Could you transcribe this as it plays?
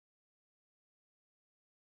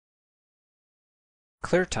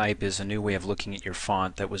Cleartype is a new way of looking at your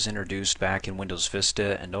font that was introduced back in Windows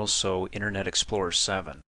Vista and also Internet Explorer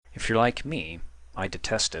 7. If you're like me, I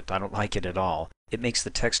detest it. I don't like it at all. It makes the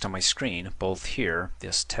text on my screen, both here,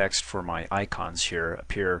 this text for my icons here,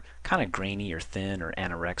 appear kind of grainy or thin or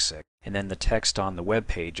anorexic. And then the text on the web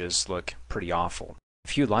pages look pretty awful.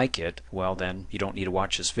 If you like it, well then you don't need to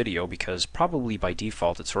watch this video because probably by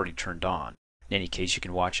default it's already turned on. In any case, you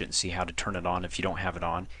can watch it and see how to turn it on if you don't have it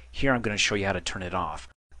on. Here I'm going to show you how to turn it off,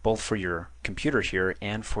 both for your computer here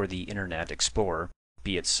and for the Internet Explorer,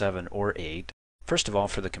 be it 7 or 8. First of all,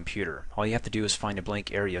 for the computer, all you have to do is find a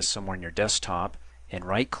blank area somewhere in your desktop and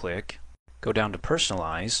right-click, go down to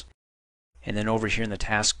Personalize, and then over here in the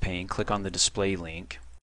task pane, click on the display link,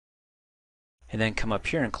 and then come up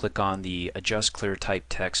here and click on the Adjust Cleartype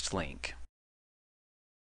Text link.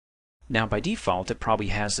 Now by default it probably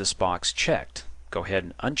has this box checked. Go ahead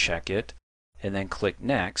and uncheck it and then click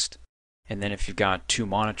Next, and then if you've got two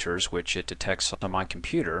monitors, which it detects on my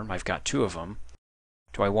computer, I've got two of them,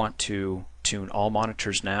 do I want to tune all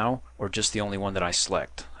monitors now or just the only one that I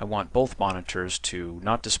select? I want both monitors to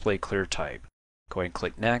not display Cleartype. Go ahead and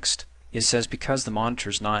click Next. It says because the monitor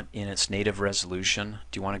is not in its native resolution,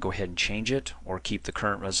 do you want to go ahead and change it or keep the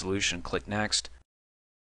current resolution? Click Next.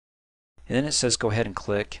 And then it says go ahead and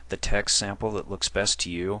click the text sample that looks best to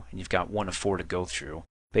you, and you've got one of 4 to go through.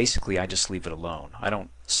 Basically I just leave it alone. I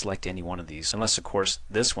don't select any one of these unless of course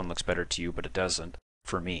this one looks better to you, but it doesn't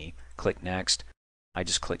for me. Click Next. I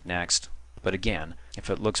just click Next. But again, if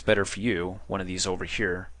it looks better for you, one of these over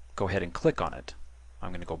here, go ahead and click on it.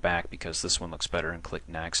 I'm going to go back because this one looks better and click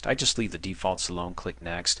Next. I just leave the defaults alone, click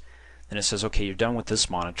Next. Then it says okay, you're done with this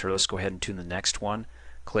monitor, let's go ahead and tune the next one.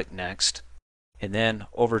 Click Next. And then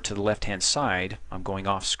over to the left hand side, I'm going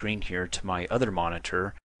off screen here to my other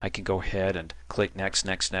monitor. I can go ahead and click Next,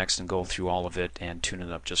 Next, Next and go through all of it and tune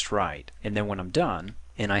it up just right. And then when I'm done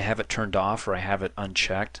and I have it turned off or I have it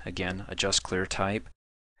unchecked, again Adjust Cleartype,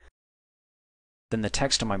 then the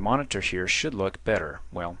text on my monitor here should look better.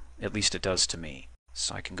 Well, at least it does to me.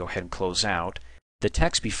 So I can go ahead and close out. The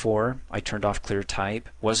text before I turned off Cleartype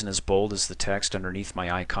wasn't as bold as the text underneath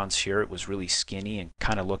my icons here. It was really skinny and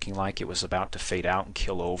kind of looking like it was about to fade out and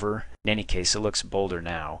kill over. In any case, it looks bolder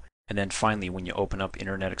now. And then finally, when you open up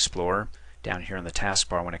Internet Explorer, down here in the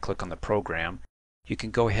taskbar when I click on the program, you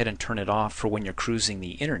can go ahead and turn it off for when you're cruising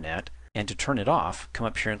the internet. And to turn it off, come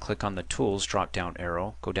up here and click on the Tools drop-down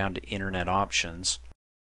arrow, go down to Internet Options,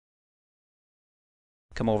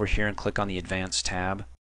 come over here and click on the Advanced tab,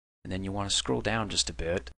 and then you want to scroll down just a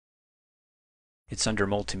bit. It's under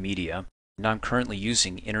Multimedia. Now I'm currently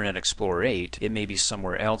using Internet Explorer 8. It may be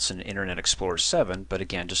somewhere else in Internet Explorer 7, but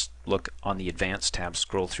again, just look on the Advanced tab,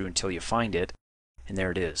 scroll through until you find it, and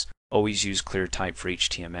there it is. Always use Cleartype for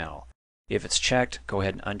HTML. If it's checked, go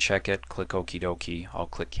ahead and uncheck it, click Okie dokie, I'll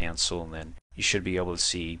click Cancel, and then you should be able to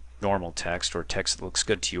see normal text or text that looks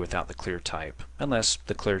good to you without the Cleartype. Unless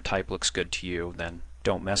the Cleartype looks good to you, then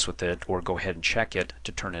don't mess with it or go ahead and check it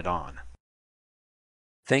to turn it on.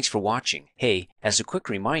 Thanks for watching. Hey, as a quick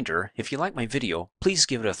reminder, if you like my video, please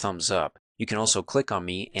give it a thumbs up. You can also click on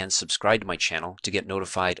me and subscribe to my channel to get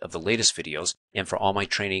notified of the latest videos. And for all my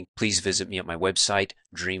training, please visit me at my website,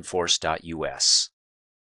 dreamforce.us.